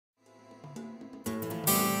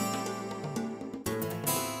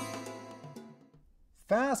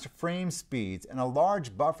Fast frame speeds and a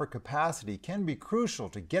large buffer capacity can be crucial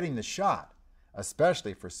to getting the shot,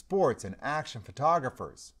 especially for sports and action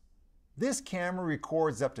photographers. This camera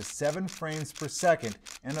records up to 7 frames per second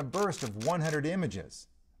and a burst of 100 images,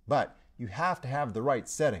 but you have to have the right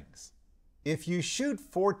settings. If you shoot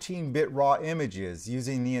 14-bit raw images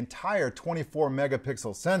using the entire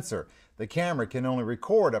 24-megapixel sensor, the camera can only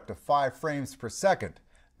record up to 5 frames per second.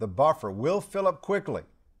 The buffer will fill up quickly.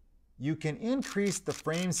 You can increase the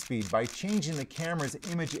frame speed by changing the camera's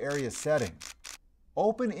image area setting.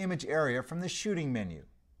 Open Image Area from the shooting menu,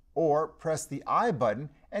 or press the I button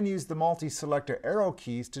and use the multi-selector arrow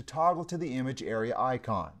keys to toggle to the image area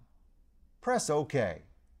icon. Press OK.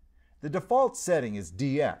 The default setting is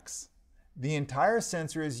DX. The entire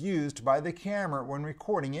sensor is used by the camera when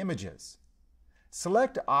recording images.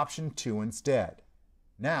 Select option 2 instead.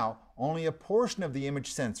 Now, only a portion of the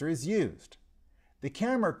image sensor is used. The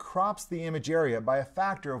camera crops the image area by a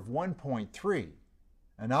factor of 1.3.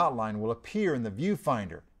 An outline will appear in the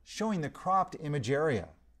viewfinder, showing the cropped image area.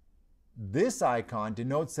 This icon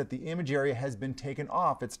denotes that the image area has been taken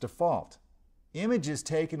off its default. Images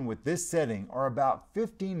taken with this setting are about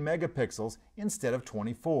 15 megapixels instead of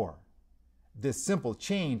 24. This simple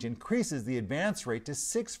change increases the advance rate to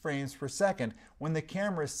 6 frames per second when the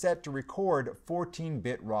camera is set to record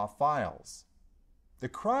 14-bit RAW files. The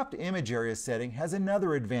cropped image area setting has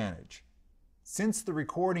another advantage. Since the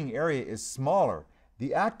recording area is smaller,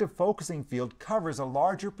 the active focusing field covers a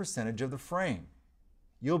larger percentage of the frame.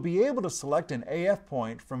 You'll be able to select an AF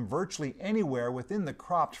point from virtually anywhere within the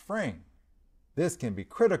cropped frame. This can be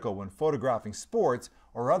critical when photographing sports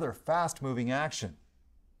or other fast-moving action.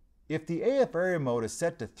 If the AF area mode is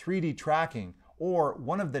set to 3D tracking or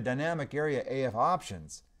one of the dynamic area AF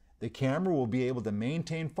options, the camera will be able to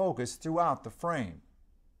maintain focus throughout the frame.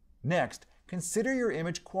 Next, consider your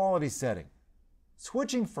image quality setting.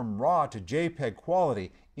 Switching from RAW to JPEG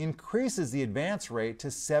quality increases the advance rate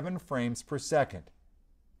to 7 frames per second.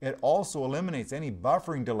 It also eliminates any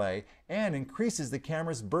buffering delay and increases the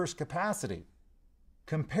camera's burst capacity.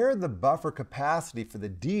 Compare the buffer capacity for the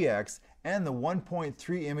DX and the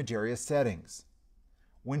 1.3 image area settings.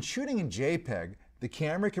 When shooting in JPEG, the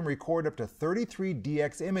camera can record up to 33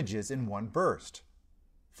 DX images in one burst.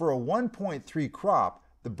 For a 1.3 crop,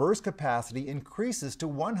 the burst capacity increases to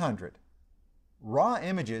 100. RAW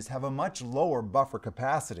images have a much lower buffer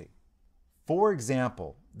capacity. For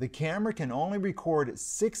example, the camera can only record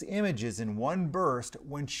 6 images in one burst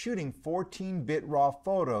when shooting 14-bit RAW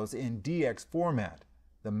photos in DX format.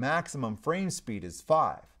 The maximum frame speed is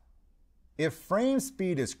 5. If frame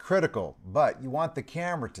speed is critical, but you want the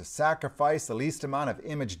camera to sacrifice the least amount of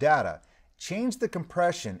image data, change the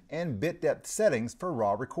compression and bit depth settings for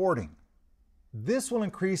RAW recording. This will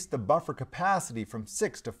increase the buffer capacity from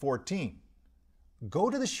 6 to 14. Go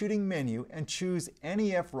to the shooting menu and choose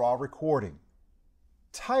NEF RAW recording.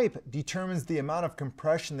 Type determines the amount of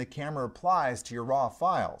compression the camera applies to your RAW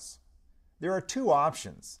files. There are 2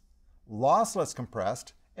 options: lossless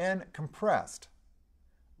compressed and compressed.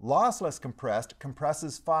 Lossless compressed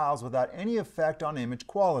compresses files without any effect on image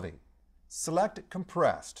quality. Select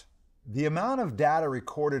compressed. The amount of data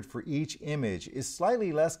recorded for each image is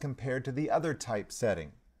slightly less compared to the other type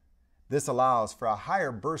setting. This allows for a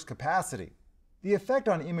higher burst capacity. The effect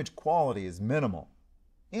on image quality is minimal.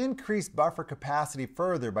 Increase buffer capacity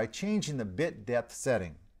further by changing the bit depth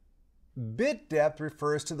setting. Bit depth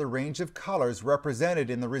refers to the range of colors represented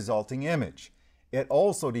in the resulting image. It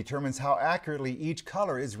also determines how accurately each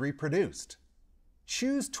color is reproduced.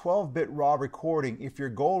 Choose 12-bit RAW recording if your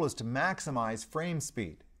goal is to maximize frame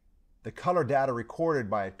speed. The color data recorded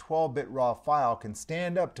by a 12-bit RAW file can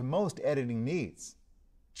stand up to most editing needs.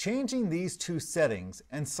 Changing these 2 settings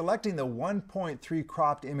and selecting the 1.3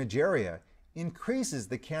 cropped image area increases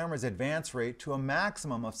the camera's advance rate to a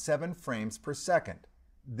maximum of 7 frames per second.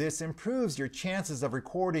 This improves your chances of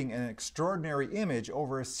recording an extraordinary image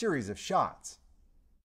over a series of shots.